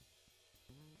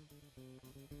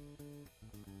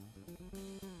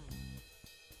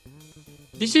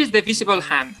This is The Visible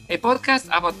Hand, a podcast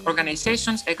about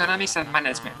organizations, economics, and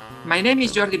management. My name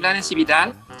is Jordi Blanes y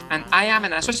Vidal, and I am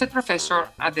an associate professor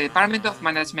at the Department of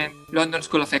Management, London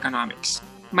School of Economics.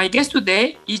 My guest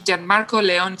today is Gianmarco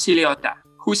León-Ciliotta,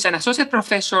 who is an associate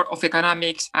professor of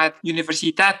economics at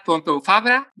Universitat Pompeu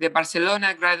Fabra, the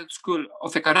Barcelona Graduate School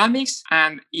of Economics,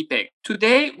 and IPEC.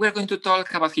 Today, we're going to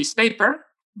talk about his paper,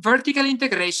 Vertical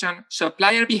Integration,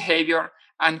 Supplier Behavior,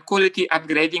 and Quality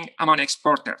Upgrading Among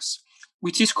Exporters,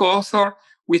 which is co-authored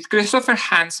with Christopher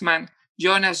Hansman,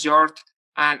 Jonas Hjort,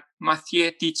 and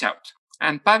Mathieu Tichaut,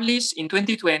 and published in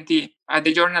 2020 at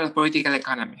the Journal of Political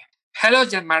Economy. Hello,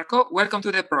 Gianmarco. Welcome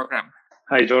to the program.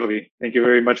 Hi, Jordi. Thank you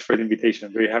very much for the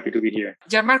invitation. Very happy to be here.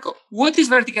 Gianmarco, what is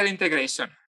vertical integration?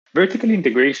 Vertical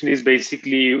integration is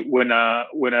basically when a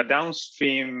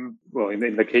downstream, well, in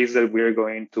the case that we're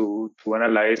going to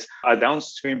analyze, a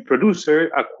downstream producer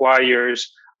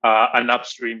acquires an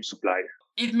upstream supplier.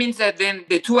 It means that then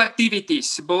the two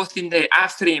activities, both in the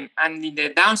upstream and in the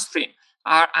downstream,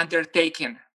 are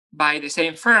undertaken by the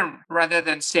same firm, rather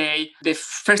than, say, the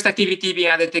first activity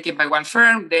being undertaken by one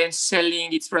firm, then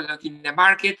selling its product in the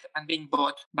market and being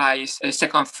bought by a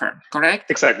second firm,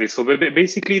 correct? Exactly. So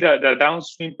basically, the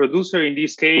downstream producer in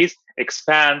this case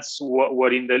expands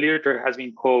what in the literature has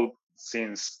been called,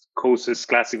 since Coase's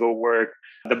classical work,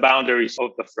 the boundaries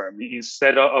of the firm.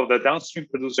 Instead of the downstream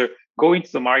producer going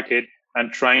to the market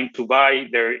and trying to buy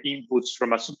their inputs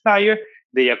from a supplier,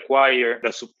 they acquire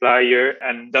the supplier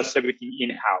and does everything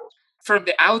in-house. From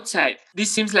the outside, this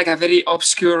seems like a very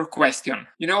obscure question.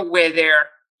 Whether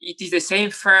it is the same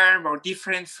firm or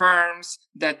different firms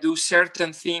that do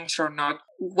certain things or not.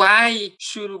 Why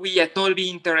should we at all be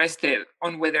interested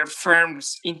on whether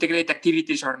firms integrate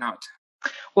activities or not?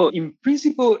 Well, in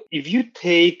principle, if you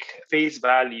take face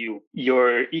value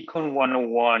your Econ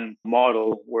 101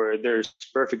 model where there's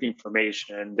perfect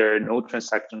information, there are no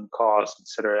transaction costs, et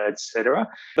cetera,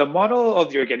 the model of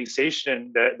the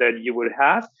organization that you would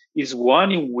have is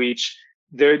one in which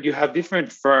you have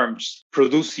different firms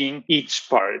producing each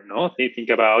part. They think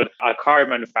about a car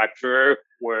manufacturer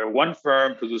where one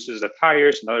firm produces the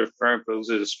tires, another firm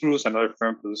produces the screws, another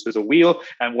firm produces the wheel,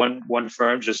 and one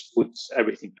firm just puts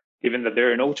everything. Given that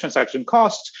there are no transaction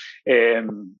costs,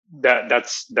 that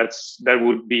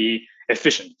would be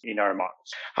efficient in our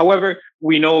models. However,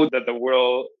 we know that the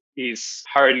world is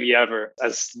hardly ever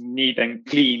as neat and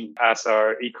clean as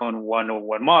our Econ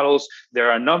 101 models. There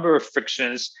are a number of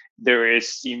frictions. There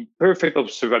is imperfect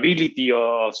observability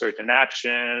of certain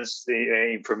actions,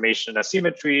 information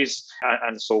asymmetries,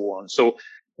 and so on. So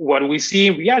what we see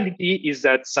in reality is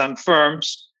that some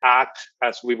firms act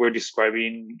as we were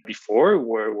describing before,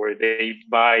 where they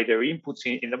buy their inputs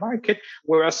in the market,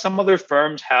 whereas some other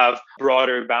firms have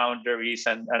broader boundaries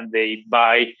and they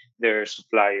buy their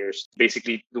suppliers,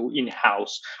 basically do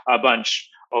in-house a bunch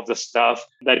of the stuff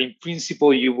that in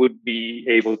principle you would be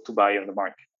able to buy on the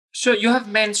market. So you have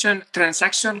mentioned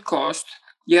transaction cost,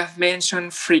 you have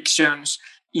mentioned frictions,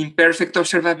 imperfect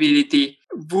observability.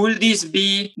 Will this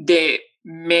be the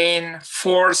main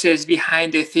forces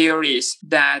behind the theories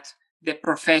that the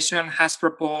profession has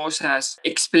proposed as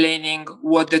explaining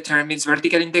what determines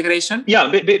vertical integration? Yeah,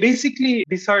 basically,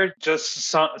 these are just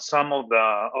some of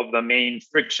the main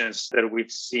frictions that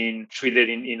we've seen treated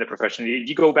in the profession. If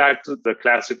you go back to the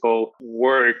classical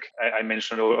work, I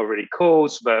mentioned already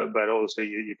Coase, but also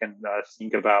you can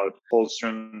think about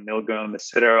Holstrom, Milgram,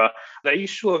 etc. The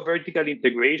issue of vertical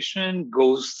integration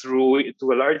goes through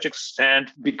to a large extent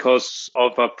because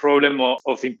of a problem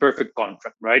of imperfect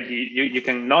contract, right? You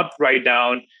cannot write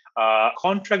down a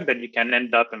contract that you can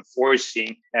end up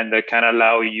enforcing and that can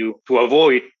allow you to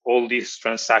avoid all these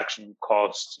transaction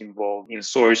costs involved in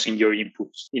sourcing your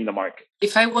inputs in the market.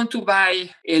 If I want to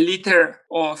buy a liter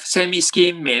of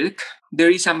semi-skim milk,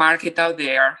 there is a market out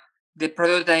there. The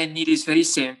product I need is very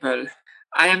simple.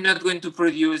 I am not going to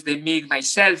produce the milk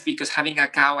myself because having a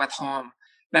cow at home,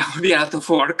 that would be a lot of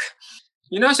work.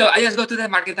 So I just go to the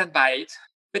market and buy it.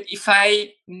 But if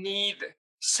I need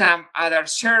some other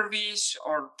service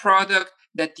or product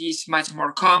that is much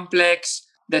more complex,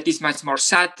 that is much more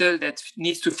subtle, that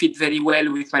needs to fit very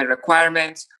well with my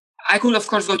requirements, I could, of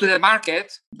course, go to the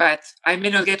market, but I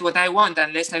may not get what I want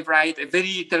unless I write a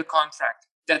very little contract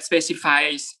that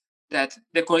specifies that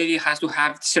the quality has to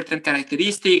have certain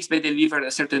characteristics, be delivered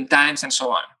at certain times, and so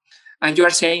on. And you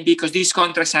are saying because these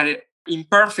contracts are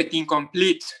imperfect,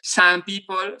 incomplete, some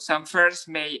people, some firms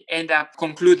may end up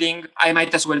concluding, I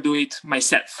might as well do it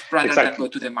myself rather than go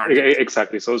to the market.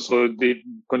 Exactly.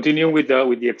 Continue with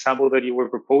the example that you were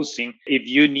proposing. If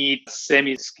you need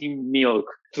semi-skim milk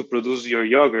to produce your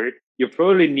yogurt, you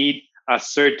probably need a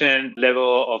certain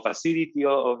level of acidity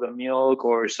of the milk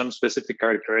or some specific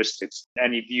characteristics.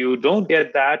 And if you don't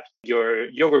get that, your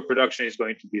yogurt production is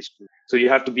going to be screwed. So you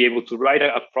have to be able to write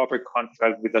a proper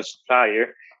contract with a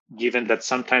supplier. Given that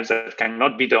sometimes that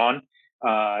cannot be done,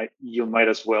 you might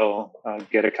as well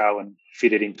get a cow and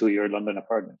feed it into your London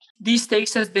apartment. This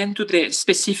takes us then to the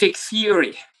specific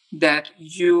theory that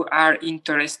you are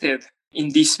interested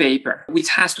in this paper, which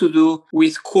has to do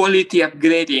with quality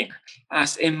upgrading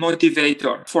as a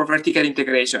motivator for vertical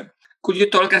integration. Could you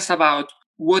talk us about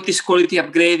what is quality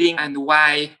upgrading and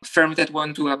why firms that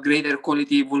want to upgrade their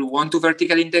quality will want to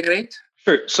vertically integrate?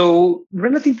 Sure. So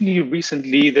relatively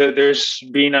recently, there's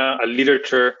been a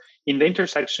literature in the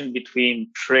intersection between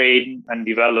trade and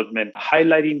development,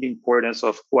 highlighting the importance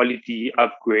of quality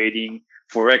upgrading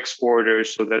for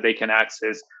exporters so that they can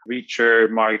access richer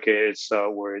markets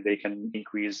where they can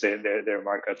increase their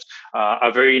markups.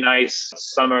 A very nice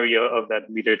summary of that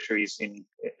literature is in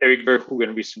Eric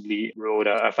Verhoeven recently wrote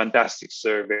a fantastic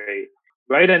survey,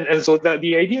 right? And so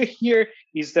the idea here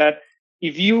is that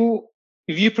if you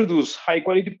produce high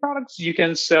quality products, you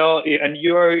can sell, and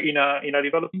you're in a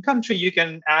developing country, you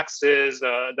can access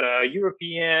the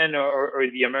European or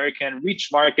the American rich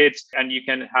markets, and you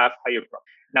can have higher profits.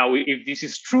 Now, if this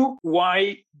is true,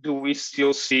 why do we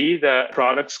still see that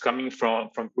products coming from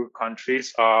poor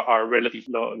countries are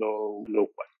relatively low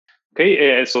quality?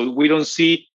 Okay, so we don't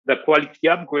see the quality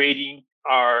upgrading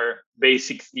our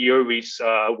basic theories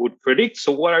would predict.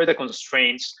 So what are the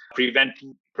constraints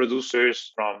preventing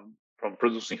producers from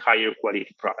producing higher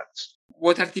quality products?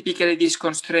 What are typically these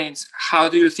constraints? How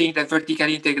do you think that vertical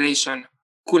integration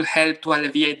could help to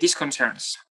alleviate these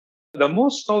concerns? The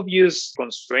most obvious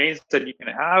constraints that you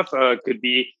can have could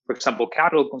be, for example,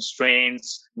 capital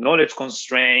constraints, knowledge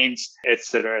constraints, et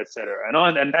cetera,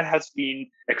 and that has been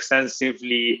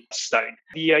extensively studied.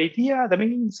 The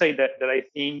main insight that I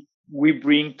think we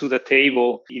bring to the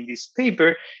table in this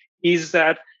paper is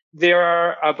that there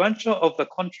are a bunch of the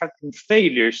contracting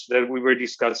failures that we were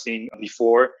discussing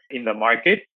before in the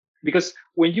market. Because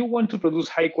when you want to produce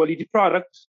high quality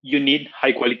products, you need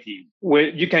high quality. Well,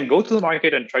 you can go to the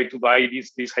market and try to buy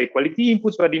these high quality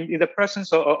inputs, but in the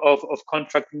presence of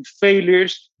contracting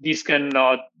failures, this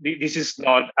is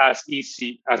not as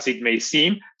easy as it may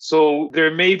seem. So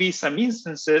there may be some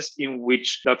instances in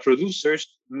which the producers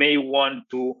may want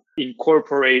to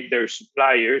incorporate their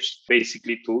suppliers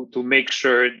basically to make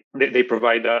sure that they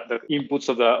provide the inputs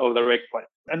of the right quality.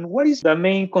 And what is the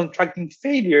main contracting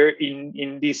failure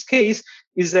in this case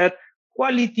is that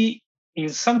quality, in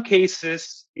some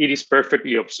cases, it is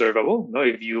perfectly observable. No,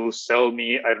 if you sell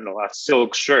me, I don't know, a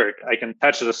silk shirt, I can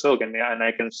touch the silk and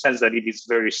I can sense that it is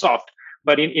very soft.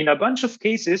 But in a bunch of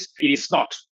cases, it is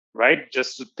not. Right?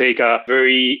 Just to take a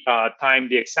very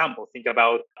timely example, think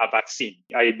about a vaccine.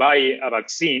 I buy a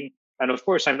vaccine, and of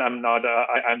course, I'm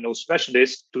no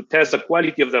specialist. To test the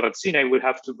quality of the vaccine, I would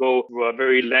have to go through a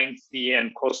very lengthy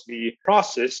and costly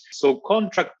process. So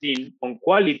contracting on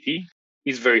quality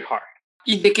is very hard.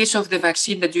 In the case of the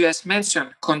vaccine that you just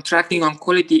mentioned, contracting on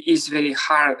quality is very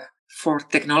hard for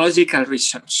technological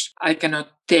reasons. I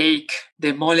cannot take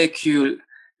the molecule,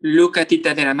 look at it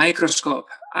under a microscope,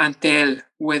 and tell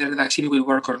whether the vaccine will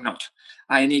work or not.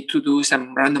 I need to do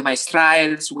some randomized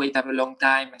trials, wait a long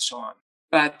time, and so on.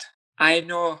 But I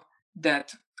know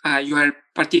that you are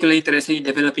particularly interested in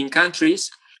developing countries.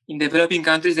 In developing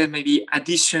countries, there may be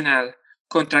additional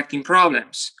contracting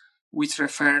problems, which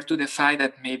refer to the fact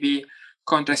that maybe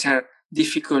contracts are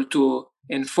difficult to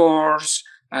enforce,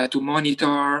 to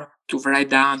monitor, to write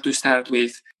down to start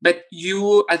with. But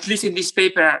you, at least in this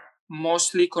paper, are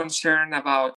mostly concerned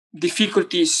about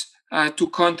difficulties to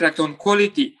contract on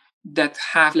quality that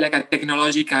have like a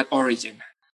technological origin.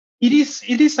 It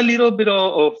is a little bit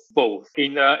of both.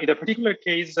 In the particular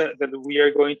case that we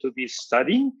are going to be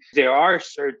studying, there are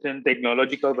certain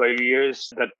technological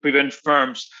barriers that prevent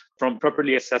firms from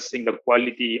properly assessing the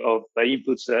quality of the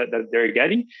inputs that they're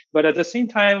getting. But at the same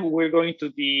time, we're going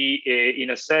to be in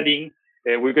a setting.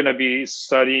 We're going to be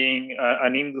studying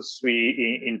an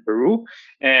industry in Peru,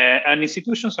 and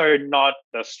institutions are not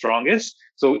the strongest.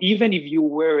 So even if you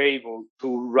were able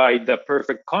to write the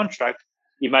perfect contract,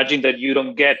 imagine that you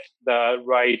don't get the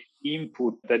right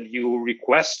input that you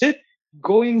requested.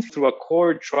 Going through a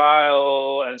court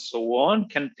trial and so on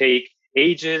can take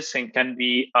ages and can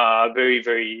be very,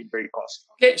 very, very costly.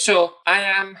 Okay, so I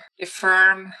am a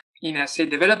firm in a, say,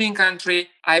 developing country,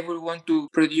 I would want to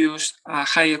produce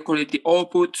higher quality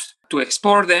outputs to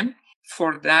export them.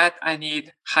 For that, I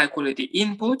need high quality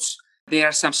inputs. There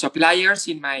are some suppliers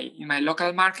in my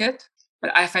local market,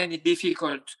 but I find it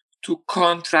difficult to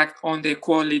contract on the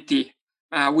quality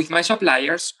with my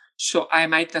suppliers. So I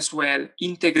might as well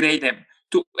integrate them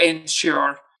to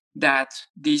ensure that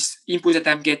these inputs that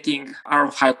I'm getting are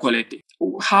of high quality.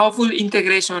 How will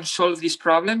integration solve this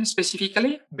problem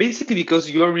specifically? Basically,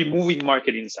 because you're removing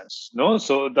market incentives, no?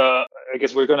 So I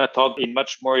guess we're going to talk in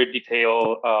much more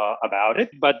detail about it.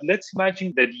 But let's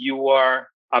imagine that you are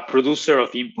a producer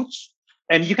of inputs,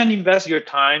 and you can invest your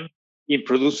time in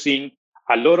producing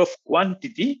a lot of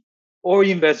quantity, or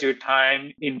invest your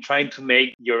time in trying to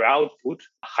make your output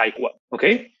high quality.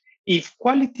 Okay. If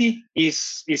quality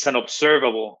is an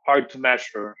observable, hard to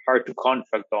measure, hard to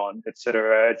contract on, et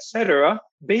cetera,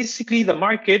 basically the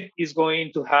market is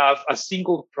going to have a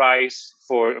single price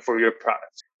for your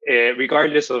products,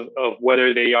 regardless of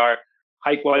whether they are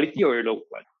high quality or low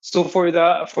quality. So for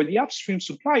the upstream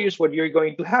suppliers, what you're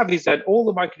going to have is that all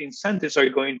the market incentives are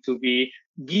going to be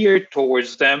geared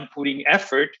towards them putting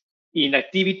effort in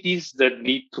activities that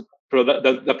lead to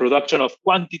the production of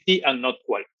quantity and not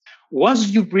quality. Once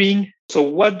you bring, so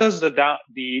what does the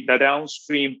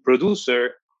downstream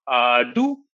producer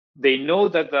do? They know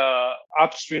that the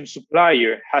upstream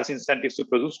supplier has incentives to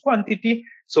produce quantity.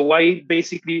 So I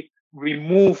basically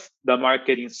remove the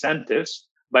market incentives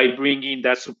by bringing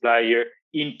that supplier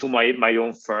into my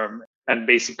own firm and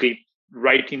basically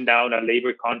writing down a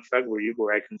labor contract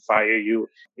where I can fire you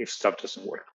if stuff doesn't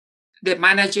work. The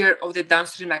manager of the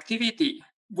downstream activity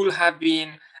will have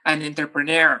been an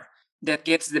entrepreneur that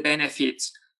gets the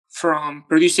benefits from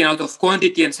producing out of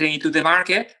quantity and selling it to the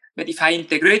market. But if I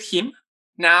integrate him,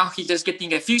 now he's just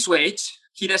getting a fixed wage.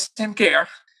 He doesn't care.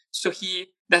 So he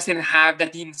doesn't have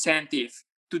that incentive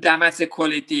to damage the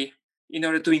quality in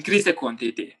order to increase the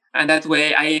quantity. And that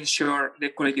way I ensure the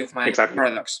quality of my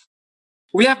products.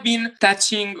 We have been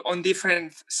touching on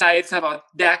different sides about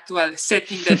the actual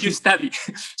setting that you study.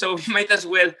 So we might as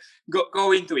well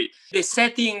go into it. The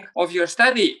setting of your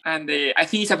study, and I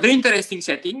think it's a very interesting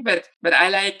setting, but I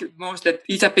like most that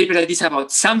it's a paper that is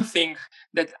about something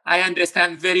that I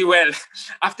understand very well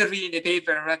after reading the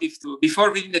paper relative to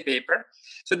before reading the paper.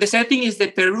 So the setting is the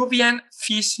Peruvian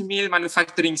fish meal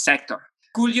manufacturing sector.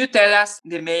 Could you tell us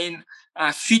the main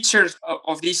features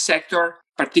of this sector,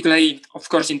 particularly, of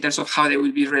course, in terms of how they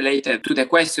will be related to the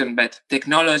question, but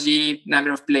technology,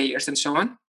 number of players, and so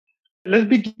on? Let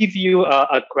me give you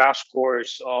a crash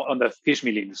course on the fish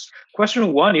meal industry.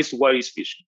 Question one is, what is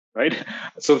fish meal, right?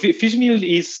 So fish meal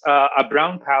is a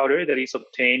brown powder that is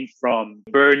obtained from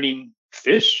burning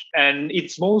fish, and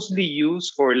it's mostly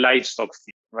used for livestock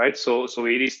feed, right? So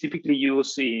it is typically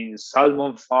used in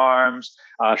salmon farms,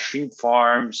 shrimp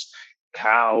farms,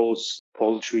 cows,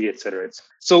 poultry, etc.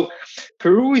 So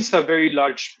Peru is a very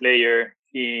large player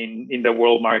in the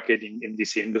world market in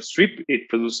this industry. It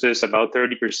produces about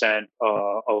 30%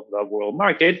 of the world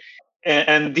market,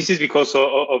 and this is because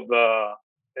of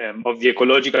the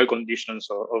ecological conditions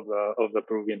of the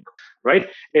Peruvian, right?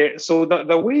 So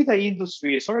the way the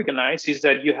industry is organized is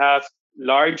that you have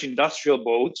large industrial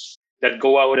boats that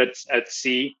go out at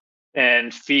sea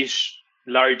and fish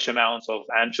large amounts of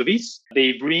anchovies.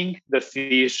 They bring the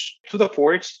fish to the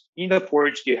ports. In the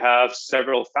ports, you have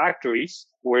several factories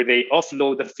where they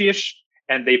offload the fish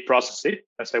and they process it.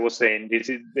 As I was saying, this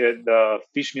is the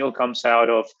fish meal comes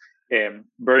out of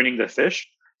burning the fish.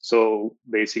 So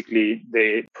basically,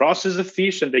 they process the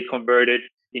fish and they convert it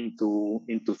into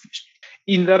fish.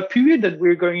 In the period that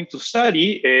we're going to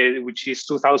study, which is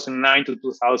 2009 to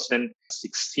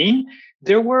 2016,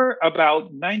 there were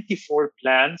about 94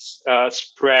 plants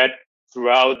spread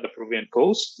throughout the Peruvian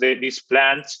coast. These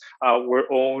plants were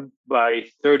owned by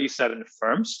 37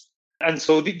 firms. And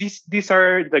so these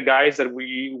are the guys that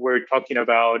we were talking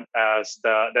about as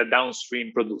the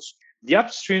downstream producers. The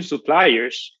upstream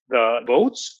suppliers, the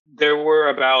boats, there were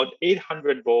about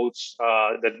 800 boats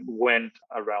that went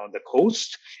around the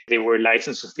coast. They were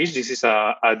licensed to fish. This is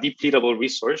a depletable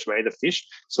resource, right? The fish.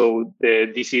 So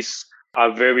this is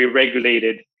a very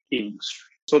regulated industry.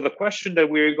 So the question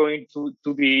that we're going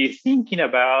to be thinking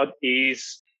about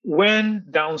is, when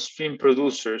downstream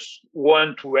producers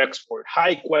want to export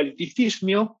high quality fish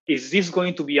meal, is this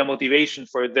going to be a motivation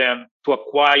for them to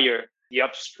acquire the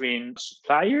upstream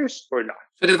suppliers or not?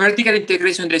 So the vertical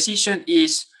integration decision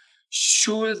is,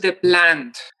 should the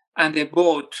plant and the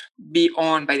boat be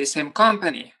owned by the same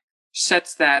company,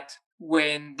 such that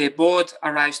when the boat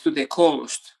arrives to the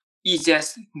coast, it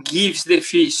just gives the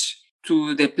fish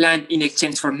to the plant in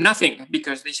exchange for nothing,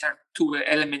 because these are two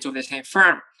elements of the same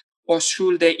firm? or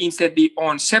should they instead be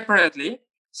owned separately,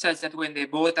 such that when the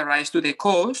boat arrives to the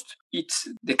coast, it's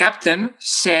the captain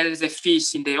sells the fish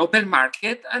in the open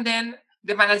market, and then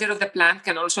the manager of the plant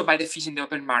can also buy the fish in the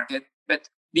open market. But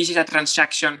this is a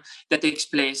transaction that takes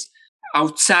place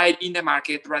outside in the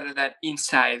market rather than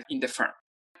inside in the firm.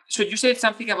 So you said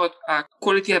something about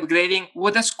quality upgrading.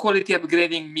 What does quality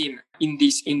upgrading mean in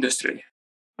this industry?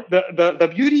 The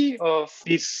beauty of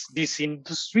this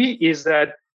industry is that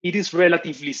it is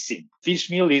relatively simple. Fish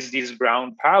meal is this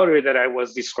brown powder that I was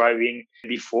describing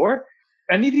before,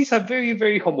 and it is a very,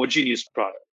 very homogeneous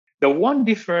product. The one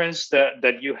difference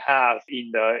that you have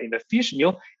in the fish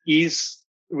meal is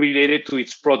related to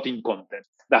its protein content.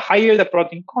 The higher the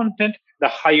protein content, the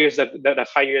higher the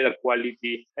higher the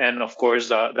quality, and of course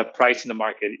the price in the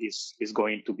market is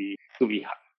going to be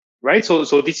high, right?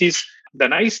 So this is the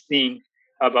nice thing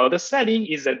about the setting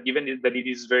is that given that it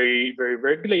is very, very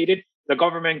regulated, the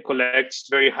government collects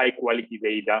very high quality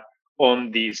data on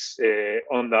this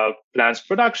on the plant's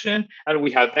production, and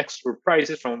we have export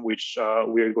prices from which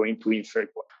we are going to infer.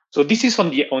 So this is on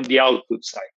the output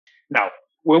side. Now,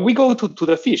 when we go to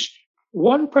the fish,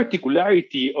 one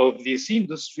particularity of this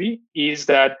industry is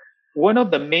that one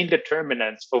of the main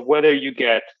determinants of whether you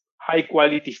get high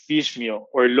quality fish meal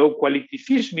or low quality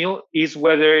fish meal is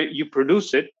whether you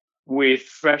produce it with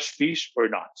fresh fish or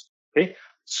not. Okay.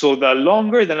 So the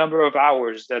longer the number of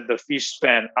hours that the fish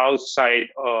spend outside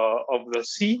of the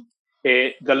sea,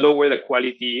 the lower the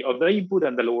quality of the input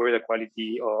and the lower the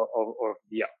quality of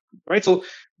the output. Right. So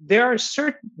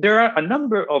there are a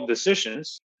number of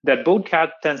decisions that boat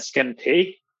captains can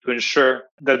take to ensure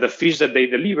that the fish that they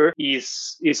deliver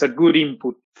is a good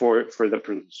input for the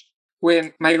producer.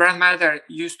 When my grandmother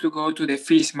used to go to the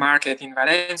fish market in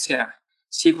Valencia,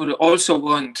 she would also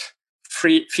want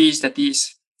free fish that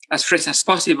is as fresh as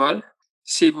possible.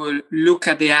 She will look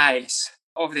at the eyes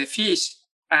of the fish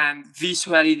and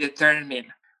visually determine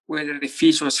whether the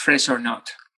fish was fresh or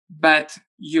not. But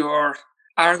your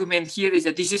argument here is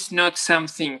that this is not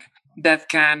something that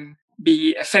can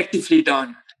be effectively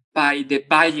done by the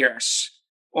buyers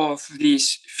of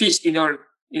these fish in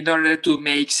order to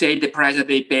make, say, the price that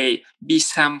they pay be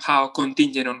somehow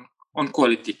contingent on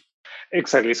quality.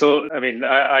 Exactly. So, I mean,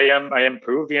 I am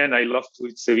Peruvian. I love to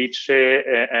eat ceviche,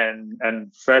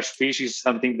 and fresh fish is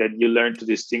something that you learn to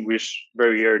distinguish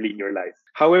very early in your life.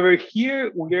 However,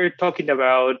 here we are talking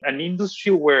about an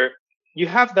industry where you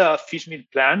have the fish meat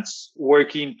plants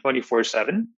working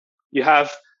 24/7. You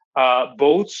have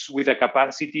boats with a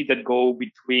capacity that go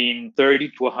between 30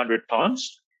 to 100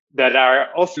 tons that are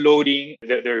offloading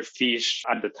their fish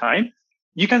at the time.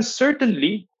 You can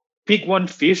certainly pick one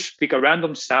fish, pick a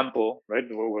random sample, right?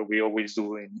 What we always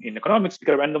do in economics, pick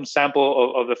a random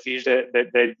sample of the fish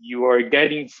that you are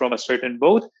getting from a certain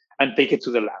boat and take it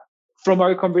to the lab. From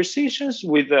our conversations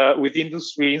with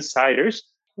industry insiders,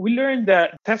 we learned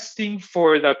that testing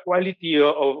for the quality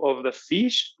of the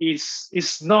fish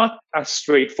is not as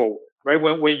straightforward, right?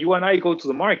 When you and I go to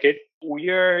the market, we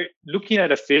are looking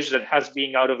at a fish that has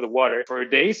been out of the water for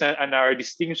days, and our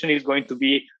distinction is going to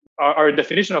be our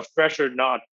definition of fresh or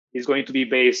not is going to be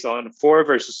based on 4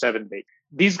 versus 7 days.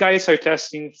 These guys are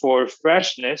testing for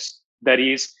freshness. That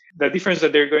is, the difference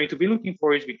that they're going to be looking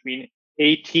for is between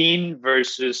 18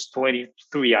 versus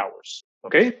 23 hours.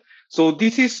 Okay. So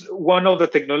this is one of the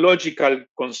technological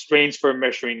constraints for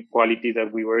measuring quality that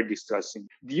we were discussing.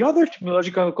 The other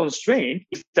technological constraint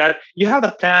is that you have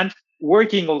a plant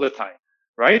working all the time,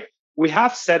 right? We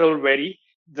have said already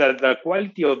that the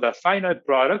quality of the final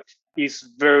product is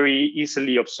very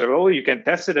easily observable. You can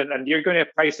test it and you're going to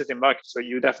price it in market. So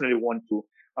you definitely want to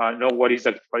know what is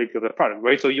the quality of the product,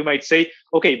 right? So you might say,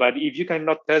 okay, but if you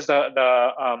cannot test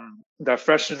the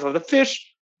freshness of the fish,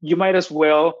 you might as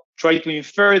well try to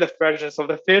infer the freshness of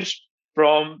the fish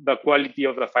from the quality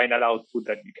of the final output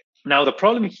that you get. Now, the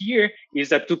problem here is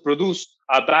that to produce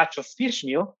a batch of fish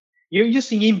meal, you're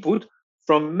using input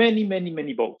from many, many,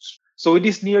 many boats. So it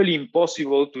is nearly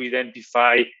impossible to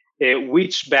identify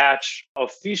which batch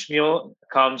of fish meal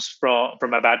comes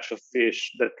from a batch of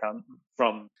fish that come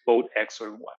from boat X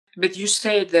or Y. But you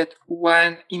say that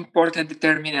one important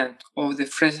determinant of the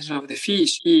freshness of the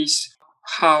fish is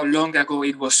how long ago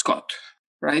it was caught,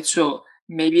 right? So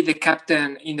maybe the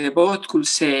captain in the boat could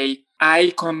say,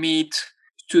 I commit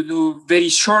to do very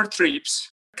short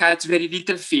trips, catch very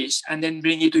little fish, and then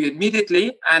bring it to you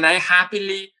immediately. And I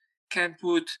happily can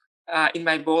put in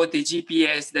my boat the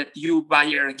GPS that you,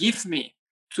 buyer, give me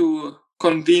to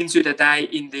convince you that I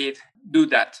indeed do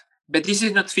that. But this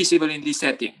is not feasible in this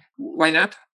setting. Why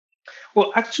not?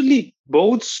 Well, actually,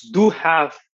 boats do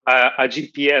have a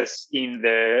GPS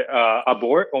on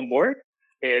board,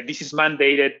 This is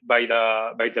mandated by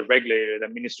the regulator, the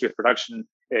Ministry of Production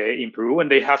in Peru, and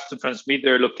they have to transmit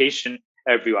their location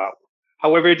every hour.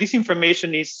 However, this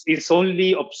information is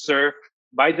only observed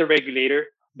by the regulator,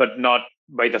 but not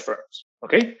by the firms.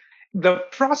 Okay. The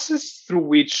process through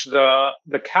which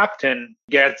the captain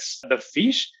gets the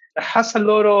fish has a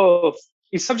lot of,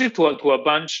 is subject to a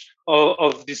bunch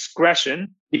of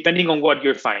discretion depending on what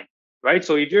you're finding, right?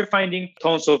 So if you're finding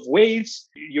tons of waves,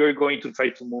 you're going to try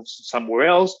to move somewhere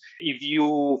else. If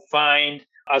you find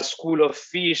a school of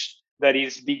fish that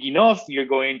is big enough, you're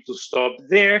going to stop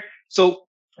there. So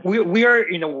we are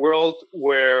in a world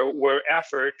where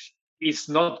effort is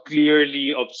not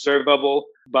clearly observable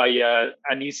by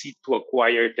an easy to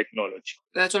acquire technology.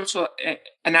 That's also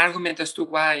an argument as to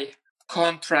why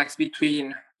contracts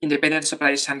between independent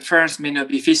suppliers and firms may not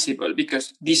be feasible,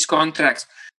 because these contracts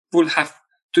will have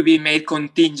to be made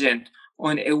contingent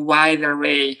on a wide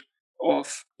array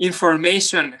of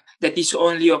information that is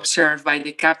only observed by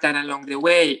the captain along the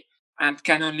way and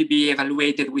can only be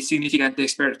evaluated with significant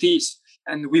expertise.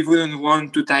 And we wouldn't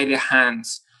want to tie the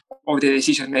hands of the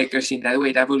decision makers in that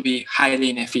way. That would be highly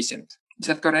inefficient. Is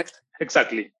that correct?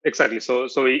 Exactly. So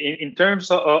in terms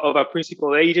of a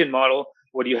principal agent model,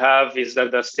 what you have is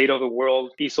that the state of the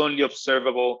world is only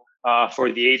observable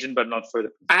for the agent, but not for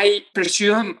the. I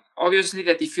presume, obviously,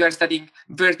 that if you are studying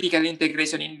vertical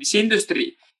integration in this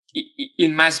industry,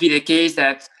 it must be the case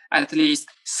that at least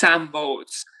some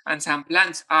boats and some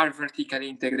plants are vertically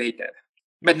integrated,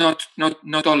 but not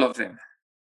all of them.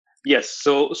 Yes.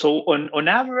 So on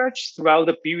average, throughout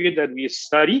the period that we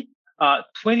study,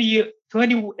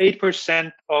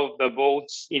 28% of the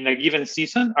boats in a given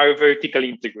season are vertically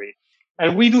integrated.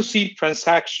 And we do see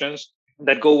transactions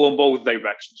that go on both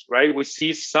directions, right? We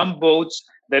see some boats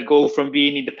that go from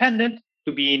being independent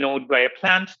to being owned by a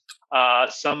plant.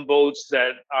 Some boats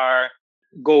that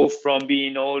go from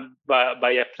being owned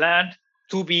by a plant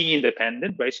to being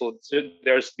independent, right? So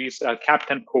there's these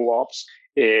captain co-ops.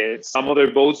 Some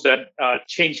other boats that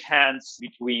change hands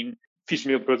between fish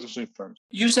meal producing firms.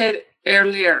 You said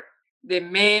earlier the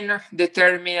main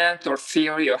determinant or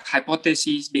theory or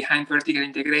hypothesis behind vertical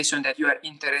integration that you are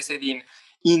interested in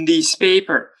this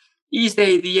paper is the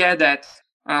idea that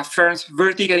firms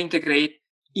vertically integrate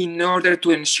in order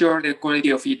to ensure the quality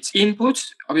of its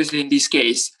inputs. Obviously, in this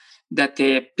case, that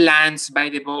the plants buy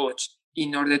the boats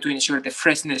in order to ensure the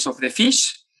freshness of the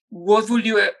fish. What would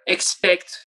you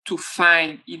expect to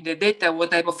find in the data?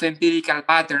 What type of empirical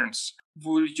patterns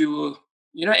would you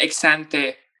ex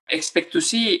ante expect to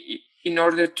see in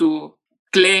order to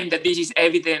claim that this is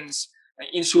evidence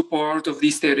in support of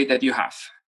this theory that you have?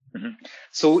 Mm-hmm.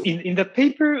 So in the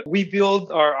paper, we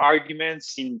build our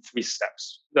arguments in 3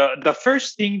 steps. The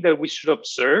first thing that we should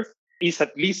observe is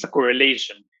at least a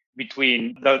correlation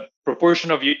between the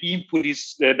proportion of your input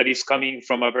that is coming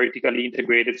from a vertically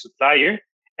integrated supplier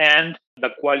and the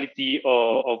quality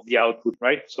of the output,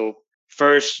 right? So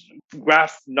first,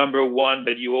 graph number 1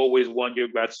 that you always want your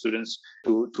grad students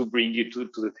to bring you to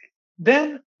the table.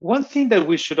 Then one thing that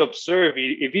we should observe,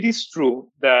 if it is true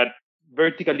that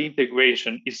vertical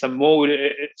integration is a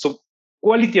motive, so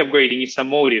quality upgrading is a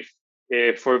motive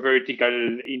for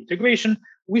vertical integration,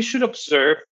 we should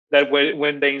observe that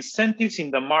when the incentives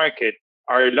in the market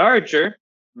are larger,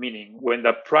 meaning when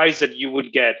the price that you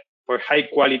would get for high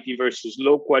quality versus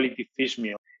low quality fish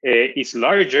meal is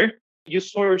larger, you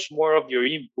source more of your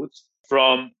inputs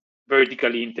from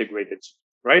vertically integrated,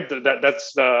 right?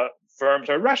 That's the firms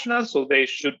are rational, so they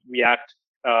should react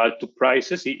to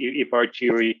prices if our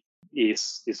theory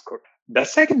is correct. The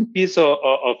second piece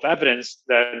of evidence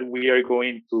that we are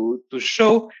going to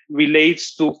show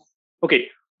relates to, okay,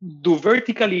 do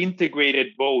vertically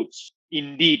integrated boats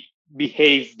indeed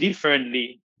behave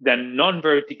differently than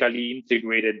non-vertically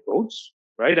integrated boats,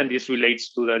 right? And this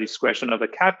relates to the discretion of the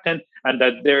captain, and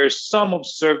that there are some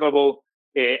observable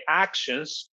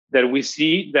actions that we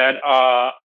see that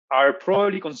are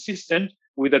probably consistent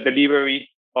with the delivery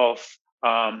of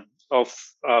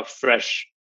fresh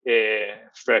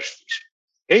fish.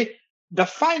 Okay. The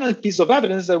final piece of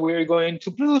evidence that we're going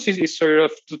to produce is sort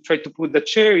of to try to put the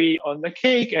cherry on the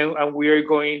cake, and we are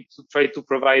going to try to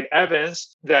provide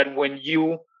evidence that when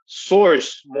you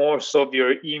source most of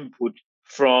your input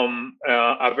from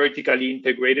a vertically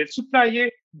integrated supplier,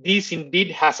 this indeed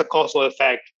has a causal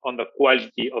effect on the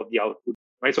quality of the output.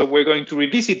 Right. So we're going to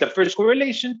revisit the first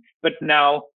correlation, but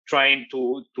now trying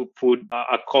to put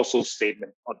a causal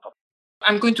statement on top.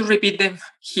 I'm going to repeat them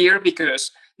here because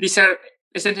these are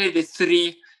essentially the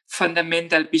 3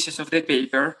 fundamental pieces of the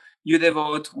paper. You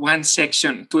devote 1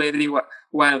 section to every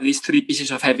one of these 3 pieces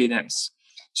of evidence.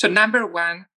 So number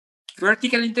 1,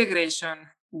 vertical integration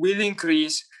will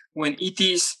increase when it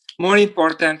is more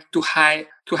important to have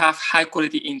high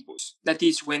quality inputs. That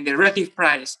is when the relative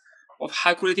price of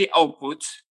high quality outputs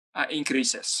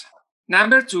increases.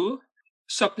 Number two,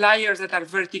 suppliers that are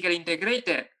vertically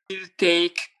integrated will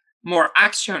take more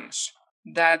actions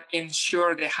that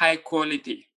ensure the high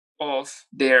quality of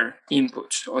their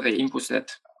inputs or the inputs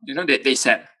that they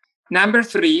sell. Number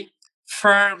three,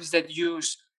 firms that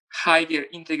use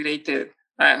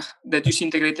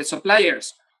integrated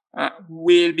suppliers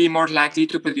will be more likely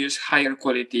to produce higher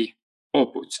quality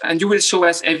outputs. And you will show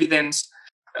us evidence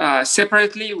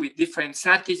separately with different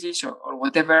strategies or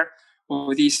whatever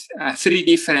of these three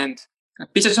different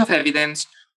pieces of evidence.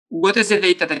 What is the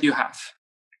data that you have?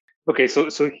 Okay, so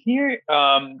here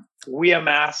we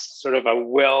amassed sort of a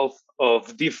wealth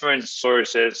of different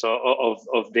sources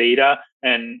of data.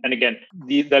 And again,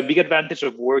 the big advantage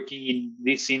of working in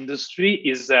this industry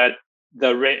is that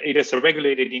it is a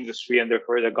regulated industry, and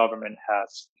therefore the government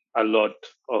has a lot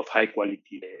of high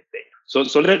quality data.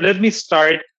 So let me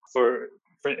start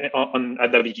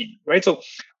at the beginning, right? So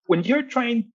when you're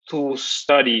trying to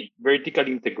study vertical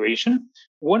integration,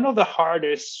 one of the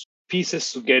hardest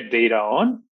pieces to get data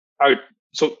on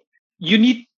so you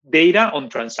need data on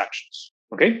transactions,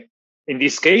 okay? In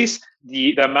this case,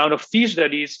 the amount of fish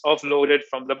that is offloaded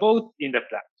from the boat in the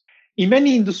plant. In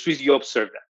many industries, you observe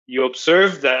that. You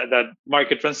observe that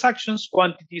market transactions,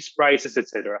 quantities, prices,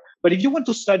 etc. But if you want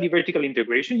to study vertical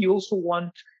integration, you also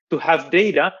want to have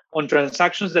data on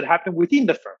transactions that happen within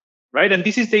the firm, right? And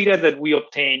this is data that we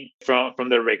obtain from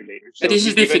the regulators. But this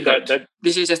is difficult.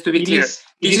 This is just to be clear.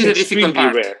 This is a difficult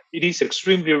part. Rare. It is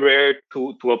extremely rare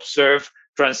to observe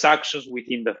transactions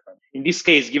within the firm. In this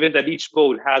case, given that each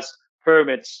boat has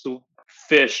permits to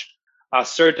fish a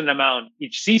certain amount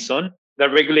each season, the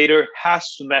regulator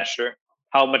has to measure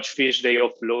how much fish they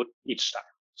offload each time.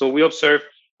 So we observe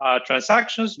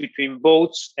transactions between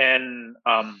boats and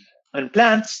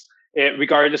plants,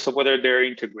 regardless of whether they're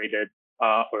integrated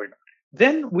or not.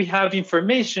 Then we have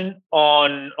information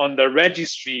on the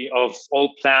registry of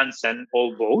all plants and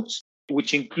all boats,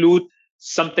 which include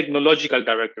some technological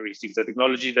characteristics, the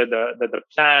technology that the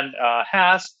plant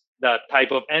has, the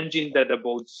type of engine that the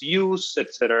boats use,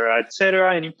 et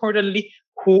cetera, and importantly,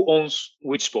 who owns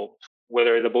which boat,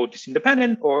 whether the boat is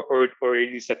independent or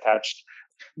it is attached.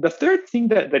 The third thing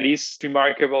that is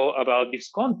remarkable about this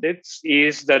context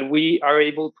is that we are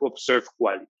able to observe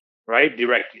quality, right,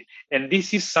 directly. And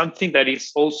this is something that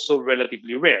is also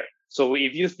relatively rare. So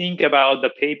if you think about the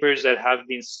papers that have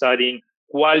been studying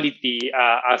quality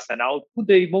as an output,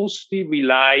 they mostly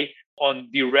rely on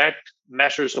direct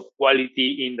measures of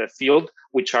quality in the field,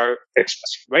 which are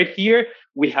expensive. Right here,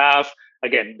 we have,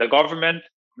 again, the government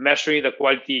measuring the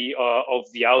quality of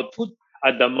the output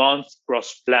at the month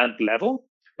gross plant level.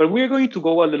 But we're going to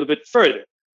go a little bit further.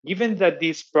 Given that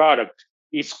this product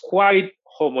is quite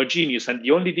homogeneous, and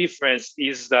the only difference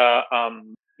is the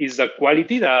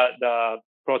quality, the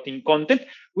protein content,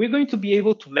 we're going to be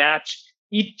able to match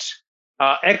each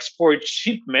export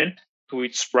shipment to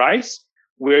its price.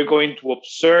 We're going to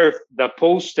observe the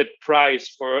posted price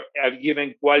for a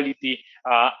given quality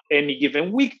any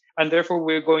given week, and therefore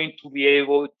we're going to be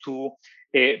able to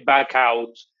back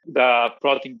out the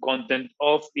protein content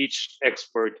of each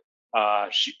export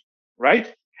ship,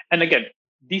 right? And again,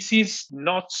 this is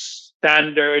not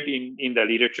standard in the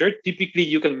literature. Typically,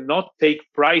 you cannot take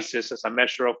prices as a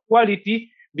measure of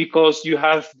quality because you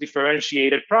have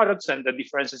differentiated products, and the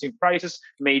differences in prices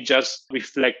may just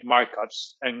reflect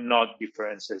markups and not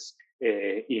differences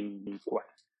in quality.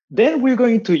 Then we're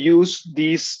going to use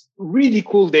this really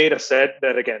cool data set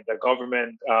that, again, the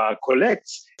government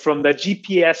collects from the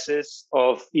GPSs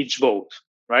of each boat,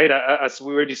 right? As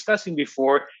we were discussing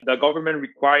before, the government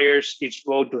requires each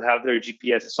boat to have their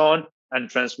GPSs on and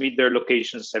transmit their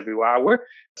locations every hour.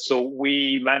 So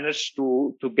we managed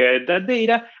to get that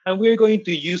data, and we're going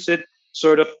to use it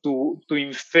sort of to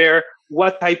infer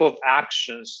what type of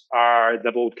actions are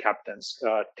the boat captains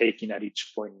taking at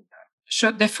each point in time. So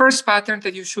the first pattern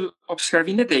that you should observe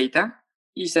in the data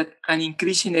is that an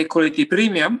increase in the quality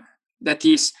premium, that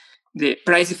is the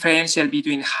price differential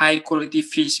between high quality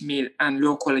fish meal and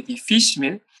low quality fish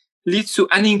meal, leads to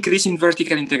an increase in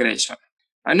vertical integration.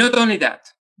 And not only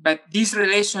that, but this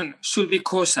relation should be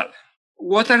causal.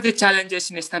 What are the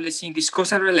challenges in establishing this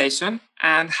causal relation,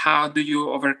 and how do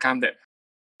you overcome them?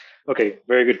 Okay,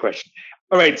 very good question.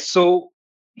 All right, so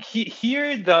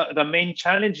here the main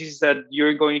challenge is that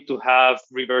you're going to have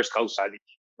reverse causality,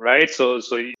 right? So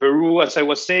Peru, as I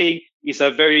was saying, is a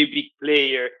very big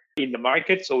player in the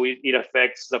market, so it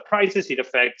affects the prices, it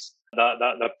affects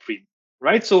the premium,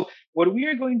 right? So what we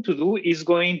are going to do is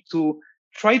going to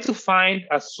try to find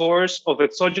a source of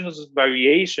exogenous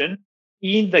variation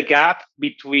in the gap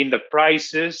between the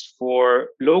prices for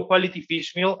low quality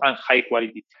fish meal and high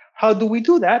quality. How do we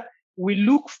do that? We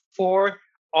look for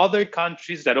other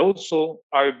countries that also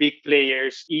are big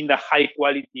players in the high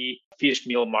quality fish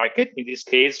meal market. In this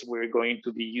case, we're going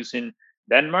to be using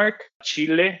Denmark,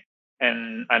 Chile,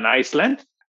 and Iceland.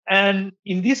 And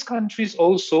in these countries,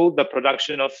 also, the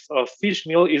production of fish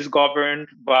meal is governed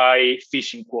by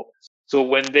fishing quotas. So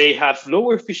when they have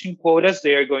lower fishing quotas,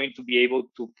 they are going to be able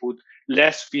to put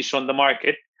less fish on the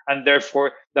market. And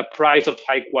therefore, the price of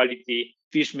high quality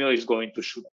fish meal is going to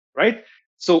shoot, right?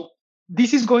 So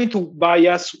this is going to buy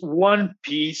us one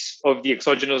piece of the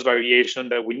exogenous variation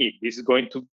that we need. This is going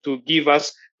to give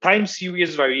us time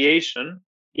series variation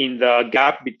in the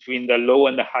gap between the low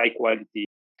and the high quality.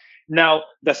 Now,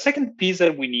 the second piece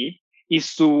that we need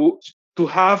is to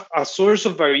have a source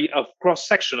of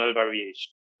cross-sectional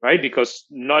variation, right? Because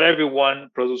not everyone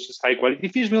produces high quality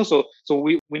fish meal. So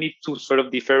we need to sort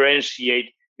of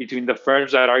differentiate between the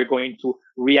firms that are going to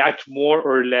react more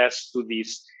or less to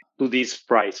this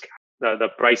price gap, the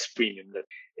price premium.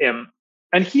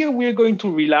 And here we're going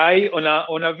to rely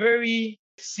on a very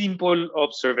simple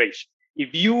observation.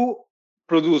 If you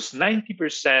produce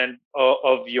 90%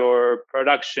 of your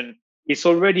production is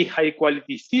already high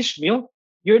quality fish meal,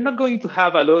 you're not going to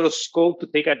have a lot of scope to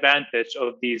take advantage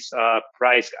of this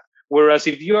price gap. Whereas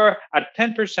if you're at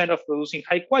 10% of producing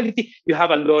high quality, you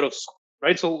have a lot of scope,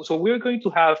 right? So we're going to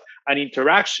have an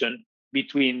interaction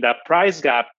between the price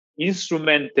gap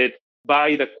instrumented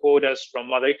by the quotas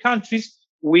from other countries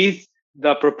with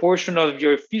the proportion of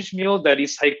your fish meal that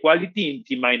is high quality in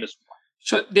T minus 1.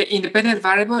 So the independent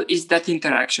variable is that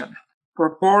interaction.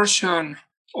 Proportion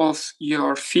of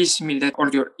your fish meal or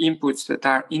your inputs that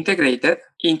are integrated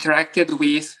interacted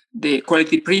with the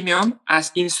quality premium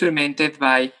as instrumented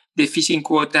by the fishing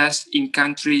quotas in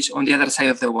countries on the other side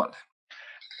of the world.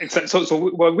 Exactly. So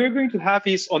what we're going to have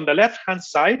is on the left-hand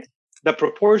side, the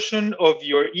proportion of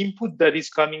your input that is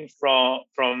coming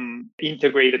from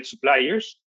integrated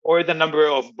suppliers or the number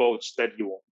of boats that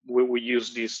you own. We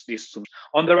use these two.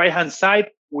 On the right-hand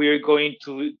side, we're going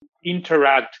to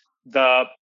interact the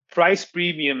price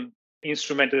premium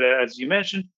instrumented, as you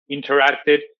mentioned,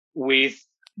 interacted with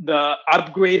the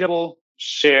upgradable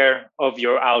share of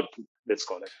your output, let's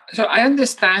call it. So I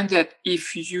understand that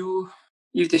if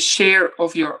the share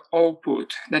of your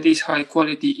output that is high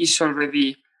quality is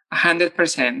already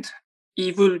 100%,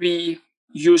 it will be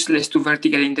useless to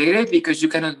vertically integrate because you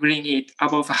cannot bring it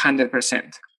above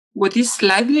 100%. What is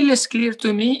slightly less clear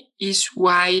to me is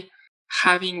why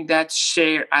having that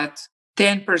share at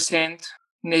 10%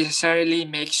 necessarily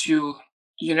makes you,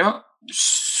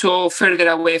 so further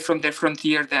away from the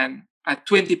frontier than at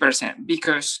 20%,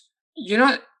 because,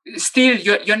 still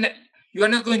you're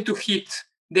not going to hit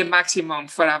the maximum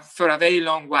for a very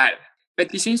long while. But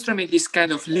this instrument is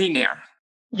kind of linear.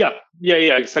 Yeah,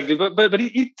 exactly. But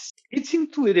it's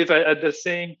intuitive at the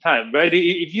same time, right?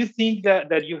 If you think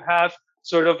that you have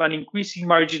sort of an increasing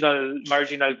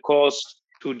marginal cost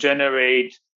to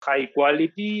generate high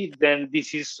quality, then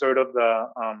this is sort of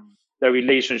the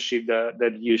relationship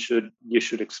that you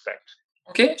should expect.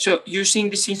 Okay, so using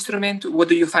this instrument, what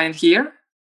do you find here?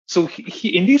 So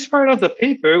in this part of the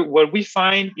paper, what we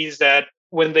find is that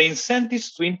when the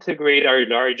incentives to integrate are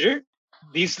larger,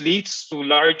 this leads to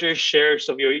larger shares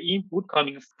of your input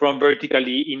coming from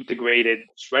vertically integrated,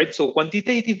 right? So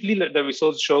quantitatively, the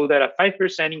results show that a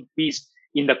 5% increase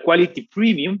in the quality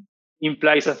premium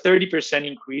implies a 30%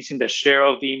 increase in the share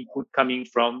of the input coming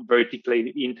from vertically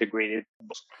integrated,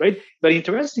 right? But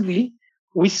interestingly,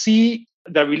 we see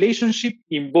the relationship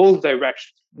in both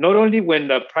directions. Not only when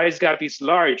the price gap is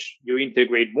large, you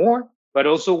integrate more, but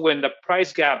also when the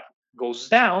price gap goes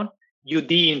down, you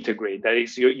de-integrate. That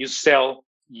is, you sell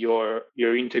your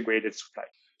integrated supply.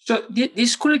 So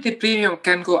this quality premium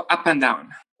can go up and down,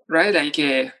 right? Like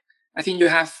I think you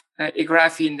have a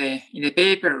graph in the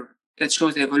paper that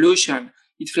shows the evolution.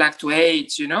 It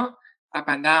fluctuates, up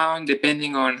and down,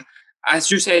 depending on, as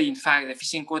you said, in fact, the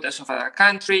fishing quotas of other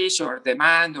countries or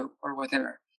demand or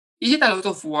whatever. Is it a lot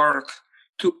of work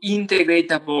to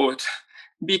integrate a boat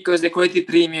because the quality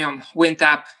premium went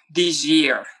up this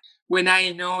year, when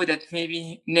I know that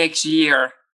maybe next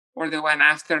year or the one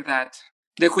after that,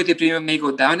 the quality premium may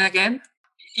go down again?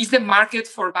 Is the market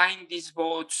for buying these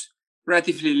boats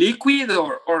relatively liquid,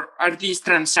 or are these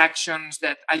transactions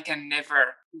that I can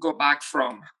never go back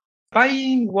from?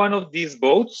 Buying one of these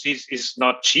boats is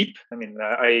not cheap. I mean,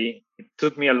 it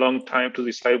took me a long time to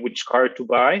decide which car to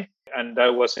buy. And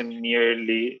that wasn't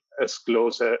nearly as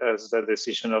close as the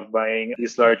decision of buying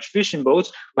these large fishing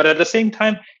boats. But at the same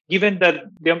time, given that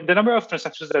the number of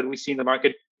transactions that we see in the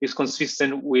market is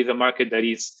consistent with a market that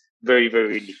is very,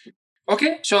 very liquid.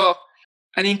 Okay, so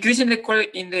an increase in the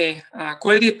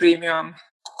quality premium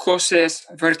causes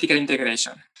vertical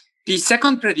integration. The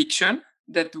second prediction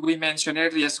that we mentioned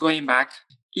earlier, going back,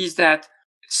 is that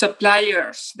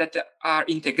suppliers that are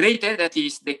integrated, that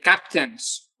is the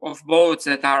captains of boats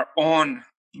that are owned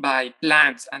by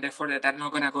plants and therefore that are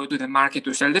not going to go to the market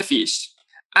to sell the fish,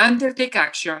 undertake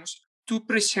actions to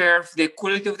preserve the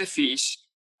quality of the fish,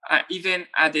 even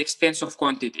at the expense of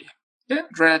quantity,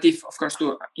 relative, of course,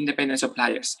 to independent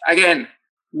suppliers. Again,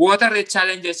 what are the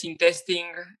challenges in testing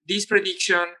this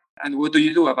prediction, and what do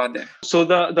you do about them? So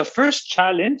the first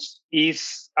challenge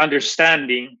is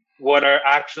understanding what are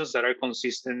actions that are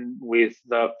consistent with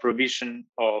the provision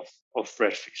of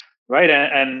fresh fish, right?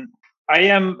 And I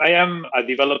am a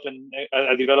development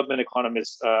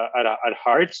economist at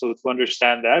heart. So to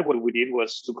understand that, what we did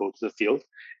was to go to the field.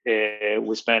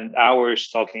 We spent hours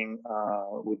talking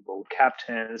with boat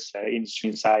captains, industry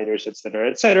insiders, et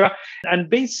cetera. And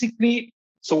basically,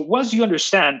 so once you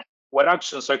understand what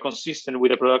actions are consistent with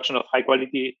the production of high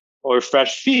quality or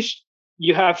fresh fish,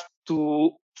 you have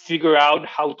to figure out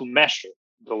how to measure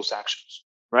those actions,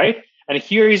 right? And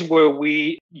here is where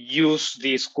we use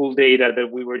this cool data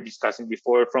that we were discussing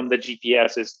before from the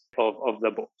GPSs of the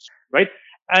boats, right?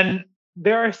 And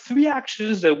there are four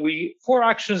actions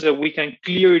that we can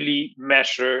clearly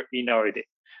measure in our day.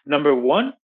 Number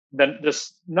one,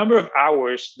 the number of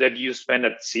hours that you spend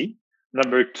at sea.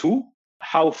 Number two,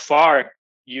 how far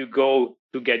you go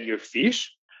to get your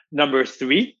fish. Number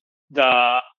three,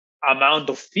 the amount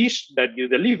of fish that you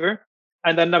deliver,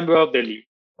 and the number of delivery.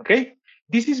 Okay.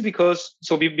 This is because,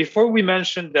 before we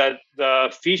mentioned that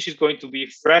the fish is going to be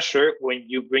fresher when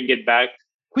you bring it back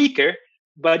quicker,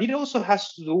 but it also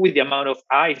has to do with the amount of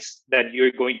ice that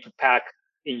you're going to pack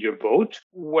in your boat.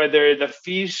 Whether the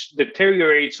fish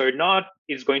deteriorates or not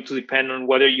is going to depend on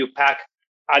whether you pack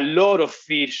a lot of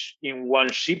fish in one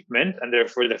shipment, and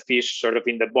therefore the fish sort of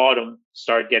in the bottom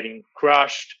start getting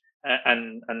crushed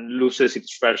and loses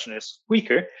its freshness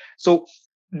quicker. So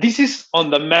this is on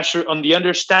the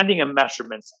understanding and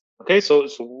measurements. Okay, so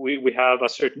we have a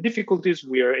certain difficulties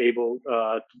we are able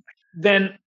to.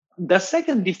 Then the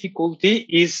second difficulty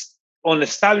is on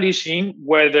establishing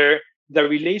whether the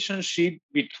relationship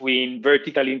between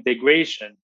vertical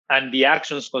integration and the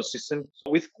actions consistent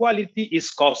with quality is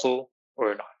causal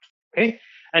or not. Okay,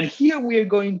 and here we are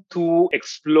going to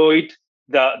exploit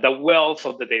the wealth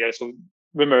of the data. So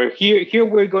remember, here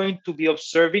we're going to be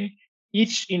observing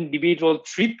each individual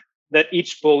trip that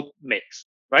each boat makes,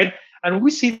 right? And we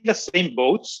see the same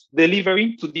boats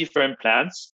delivering to different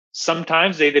plants.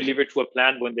 Sometimes they deliver to a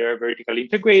plant when they are vertically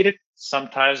integrated.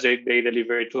 Sometimes they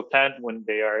deliver to a plant when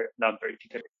they are not vertically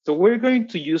integrated. So we're going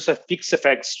to use a fixed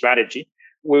effect strategy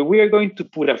where we are going to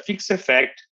put a fixed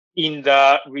effect in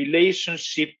the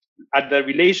relationship at the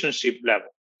relationship level.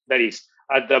 That is,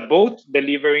 at the boat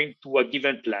delivering to a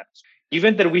given plant.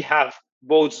 Given that we have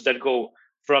boats that go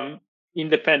from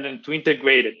independent to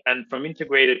integrated and from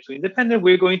integrated to independent,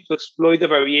 we're going to exploit the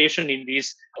variation in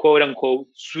these quote unquote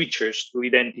switchers to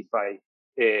identify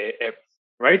error,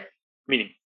 right?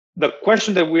 Meaning, the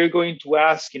question that we're going to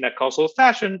ask in a causal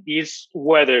fashion is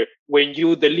whether when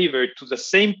you deliver to the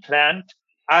same plant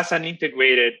as an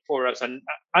integrated or as an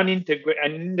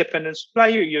independent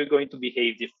supplier, you're going to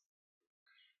behave differently.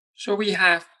 So we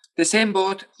have the same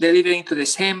boat delivering to the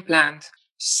same plant,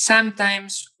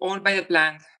 sometimes owned by the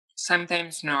plant,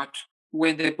 sometimes not.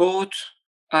 When the boat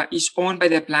is owned by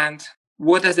the plant,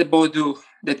 what does the boat do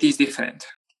that is different?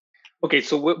 Okay,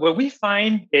 so what we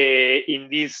find in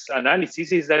this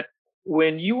analysis is that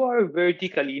when you are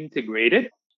vertically integrated,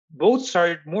 boats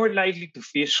are more likely to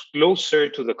fish closer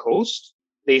to the coast.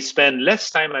 They spend less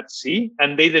time at sea,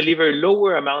 and they deliver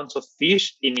lower amounts of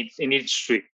fish in each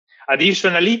trip.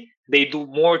 Additionally, they do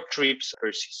more trips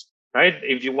per season, right?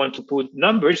 If you want to put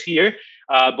numbers here,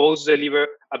 boats deliver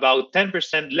about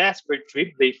 10% less per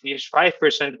trip. They fish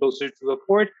 5% closer to the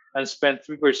port and spend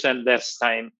 3% less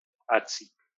time at sea.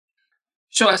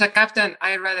 So as a captain,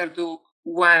 I'd rather do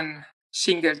one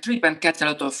single trip and catch a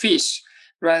lot of fish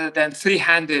rather than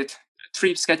 300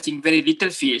 trips catching very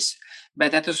little fish.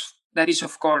 But that is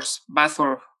of course bad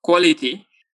for quality.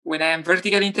 When I am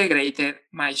vertically integrated,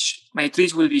 my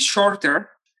trips will be shorter.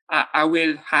 I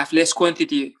will have less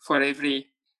quantity for every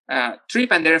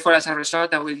trip, and therefore, as a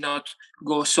result, I will not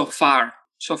go so far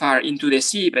into the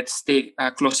sea, but stay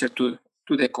closer to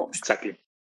the coast. Exactly.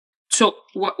 So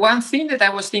one thing that I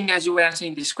was thinking as you were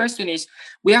answering this question is,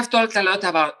 we have talked a lot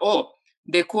about,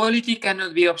 the quality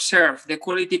cannot be observed,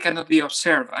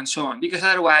 and so on, because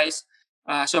otherwise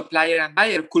supplier and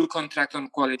buyer could contract on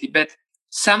quality. But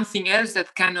something else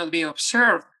that cannot be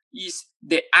observed is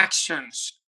the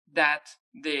actions that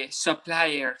the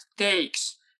supplier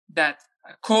takes that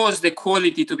cause the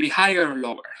quality to be higher or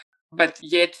lower. But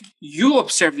yet you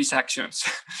observe these actions,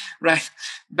 right?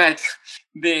 But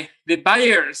the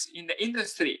buyers in the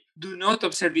industry do not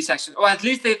observe these actions, or at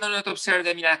least they do not observe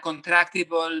them in a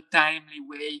contractable, timely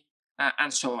way,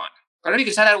 and so on. Right?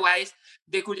 Because otherwise,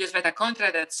 they could just write a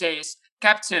contract that says,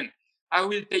 Captain, I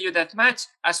will pay you that much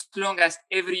as long as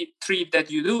every trip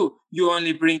that you do, you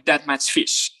only bring that much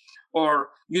fish, or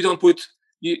you don't put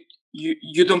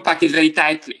you don't pack it very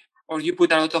tightly, or you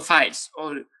put a lot of ice,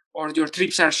 or your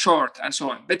trips are short, and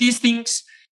so on. But these things,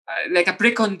 like a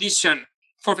precondition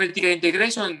for vertical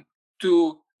integration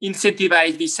to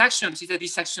incentivize these actions, is that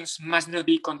these actions must not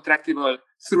be contractable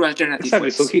through alternative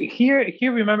ways. So here,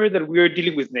 remember that we are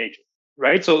dealing with nature,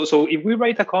 right? So if we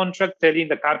write a contract telling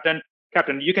the captain,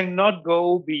 you cannot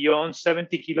go beyond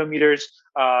 70 kilometers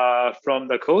from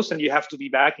the coast, and you have to be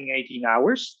back in 18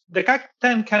 hours. The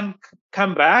captain can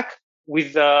come back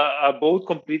with a boat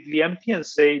completely empty and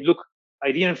say, look,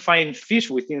 I didn't find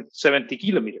fish within 70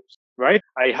 kilometers, right?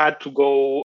 I had to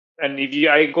go, and if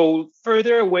I go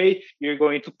further away, you're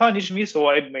going to punish me, so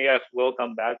I may as well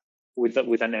come back with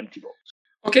an empty boat.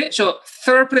 Okay, so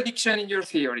third prediction in your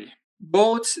theory: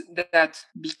 boats that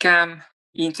become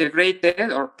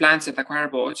integrated, or plants that acquire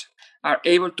boats, are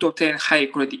able to obtain high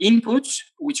quality inputs,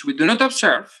 which we do not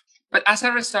observe, but as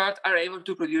a result are able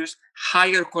to produce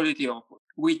higher quality output,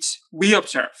 which we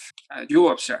observe, you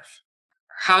observe.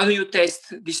 How do you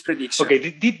test this prediction? Okay,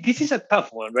 this is a tough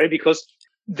one, right? Because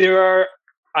there are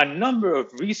a number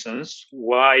of reasons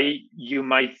why you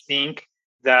might think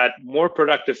that more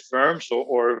productive firms,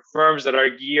 or firms that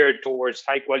are geared towards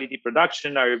high quality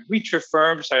production, are richer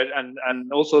firms,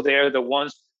 and also they're the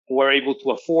ones who are able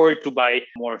to afford to buy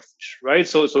more fish, right?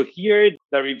 So here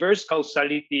the reverse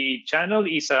causality channel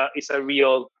is a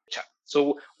real channel.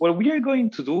 So what we are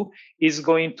going to do is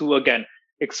going to, again,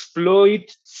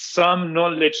 exploit some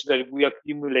knowledge that we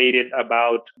accumulated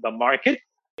about the market,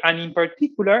 and in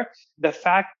particular, the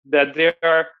fact that there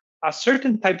are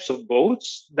certain types of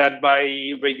boats that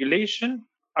by regulation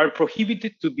are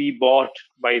prohibited to be bought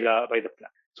by the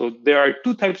plant. So there are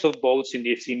two types of boats in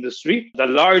this industry: the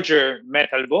larger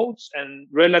metal boats and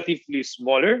relatively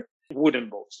smaller wooden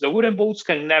boats. The wooden boats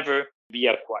can never be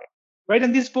acquired, right?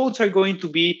 And these boats are going to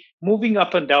be moving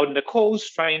up and down the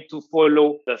coast, trying to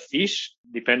follow the fish,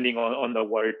 depending on the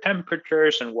water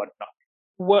temperatures and whatnot.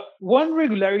 One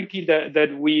regularity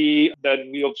that we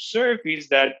observe is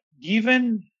that,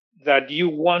 given that you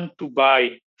want to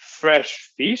buy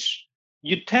fresh fish,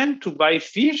 you tend to buy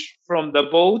fish from the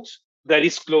boat that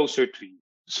is closer to you.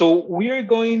 So we are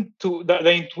going to,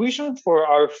 the intuition for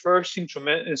our first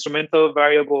instrumental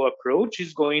variable approach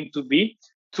is going to be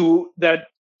that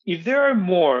if there are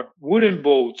more wooden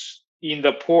boats in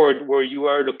the port where you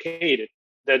are located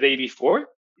the day before,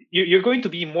 you're going to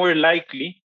be more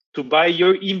likely to buy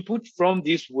your input from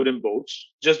these wooden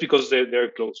boats just because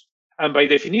they're close. And by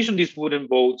definition, these wooden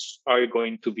boats are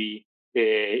going to be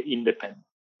independent.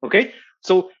 Okay?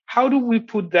 So how do we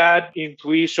put that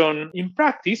intuition in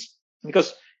practice?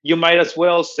 Because you might as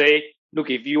well say, look,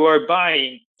 if you are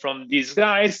buying from these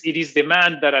guys, it is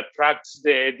demand that attracts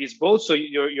these boats, so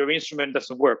your instrument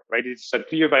doesn't work, right? It's a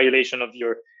clear violation of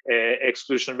your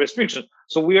exclusion restriction.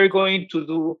 So we are going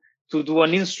to do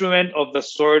an instrument of the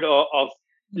sort of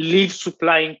leave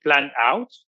supplying plant out,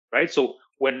 right? So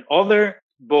when other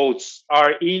boats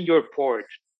are in your port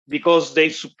because they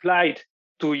supplied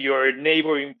to your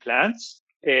neighboring plants,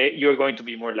 you're going to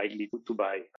be more likely to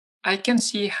buy. I can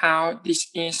see how this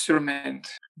instrument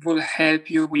will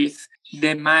help you with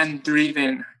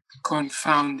demand-driven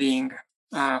confounding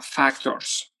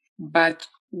factors. But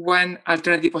one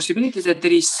alternative possibility is that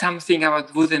there is something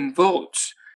about wooden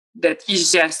boats that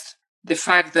is just the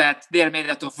fact that they are made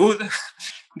out of wood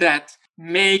that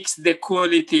makes the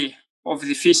quality of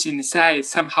the fish inside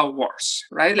somehow worse,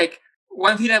 right? Like,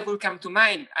 one thing that will come to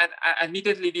mind, and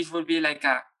admittedly this will be like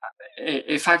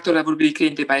a factor that will be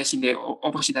creating bias in the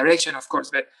opposite direction, of course,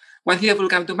 but one thing that will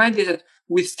come to mind is that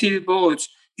with steel boats,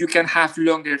 you can have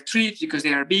longer trips because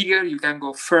they are bigger, you can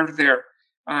go further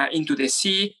into the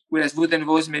sea, whereas wooden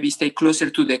boats maybe stay closer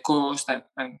to the coast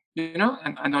and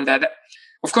all that.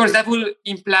 Of course, that will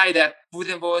imply that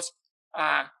wooden boats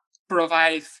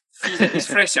provide fish that is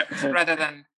fresher rather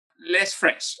than less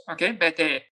fresh, okay? But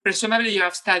presumably you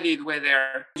have studied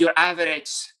whether your average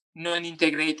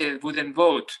non-integrated wooden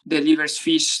boat delivers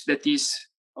fish that is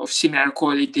of similar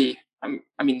quality.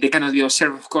 I mean, they cannot be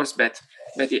observed, of course, but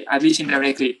at least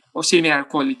indirectly, of similar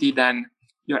quality than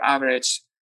your average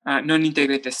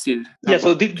non-integrated steel. Yeah,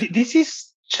 so this is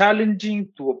challenging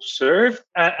to observe,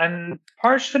 and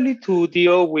partially to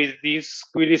deal with this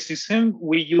criticism,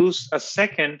 we use a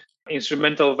second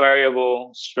instrumental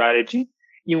variable strategy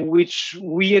in which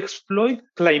we exploit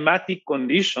climatic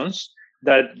conditions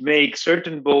that make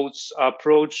certain boats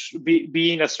approach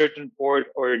be in a certain port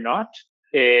or not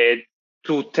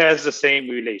to test the same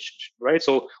relationship, right?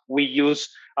 So we use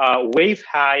wave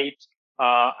height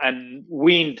and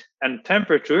wind and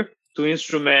temperature to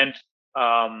instrument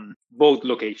both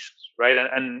locations, right?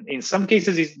 And in some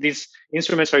cases, these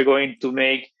instruments are going to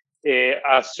make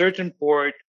a certain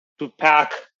port to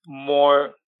pack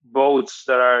more boats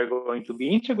that are going to be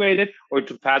integrated, or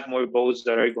to pack more boats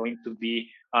that are going to be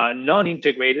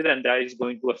non-integrated, and that is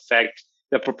going to affect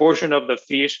the proportion of the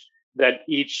fish that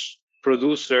each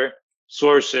producer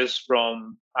sources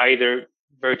from either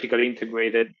vertically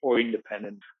integrated or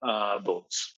independent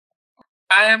boats.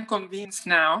 I am convinced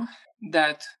now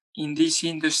that in this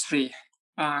industry,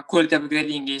 quality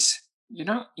upgrading is,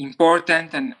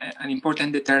 important and an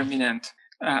important determinant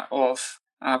of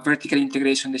vertical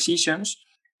integration decisions.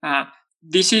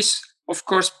 This is, of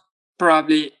course,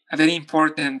 probably a very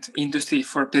important industry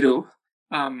for Peru.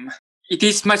 It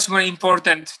is much more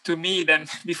important to me than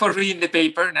before reading the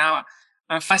paper. Now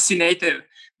I'm fascinated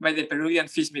by the Peruvian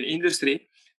fish meal industry.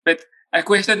 But a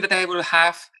question that I will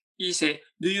have is,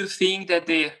 do you think that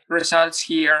the results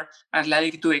here are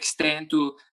likely to extend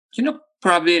to,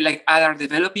 probably like other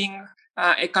developing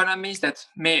economies that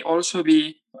may also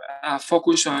be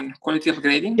focused on quality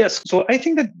upgrading? Yes. So I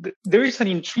think that there is an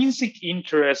intrinsic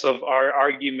interest of our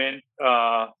argument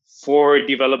for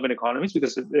development economies,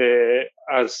 because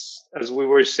as we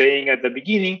were saying at the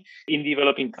beginning, in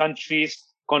developing countries,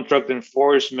 contract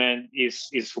enforcement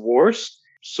is worse.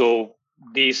 So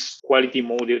these quality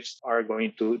motives are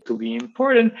going to be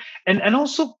important. And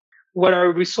also what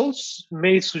our results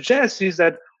may suggest is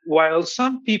that while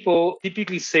some people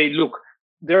typically say, look,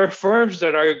 there are firms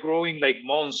that are growing like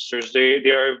monsters. They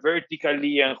are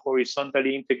vertically and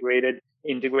horizontally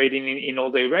integrating in all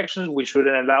directions. We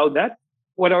shouldn't allow that.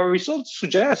 What our results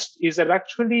suggest is that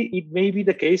actually it may be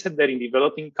the case that in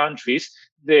developing countries,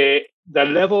 the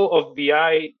level of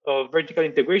VI of vertical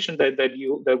integration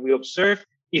that we observe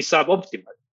is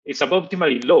suboptimal. It's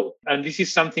suboptimally low, and this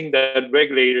is something that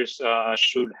regulators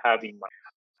should have in mind.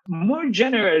 More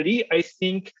generally, I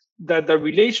think that the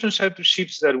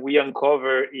relationships that we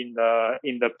uncover in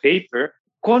the paper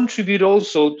contribute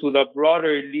also to the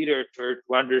broader literature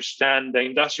to understand the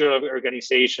industrial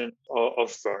organization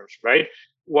of firms, right?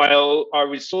 While our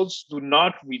results do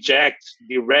not reject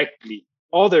directly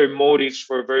other motives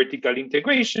for vertical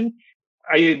integration,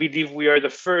 I believe we are the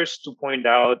first to point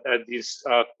out at this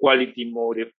quality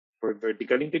motive for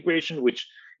vertical integration, which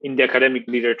in the academic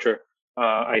literature,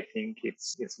 I think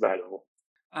it's valuable.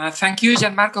 Thank you,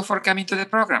 Gianmarco, for coming to the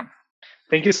program.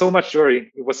 Thank you so much,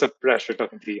 Jory. It was a pleasure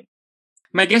talking to you.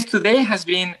 My guest today has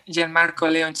been Gianmarco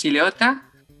León-Ciliotta.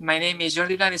 My name is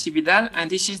Jordi Blanes Vidal, and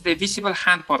this is the Visible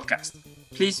Hand podcast.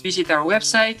 Please visit our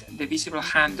website,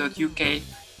 thevisibleHand.uk,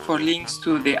 for links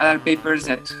to the other papers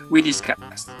that we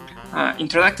discussed.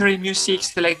 Introductory music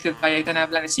selected by Aitana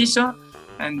Blanesiso,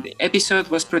 and the episode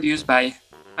was produced by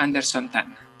Anderson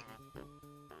Tan.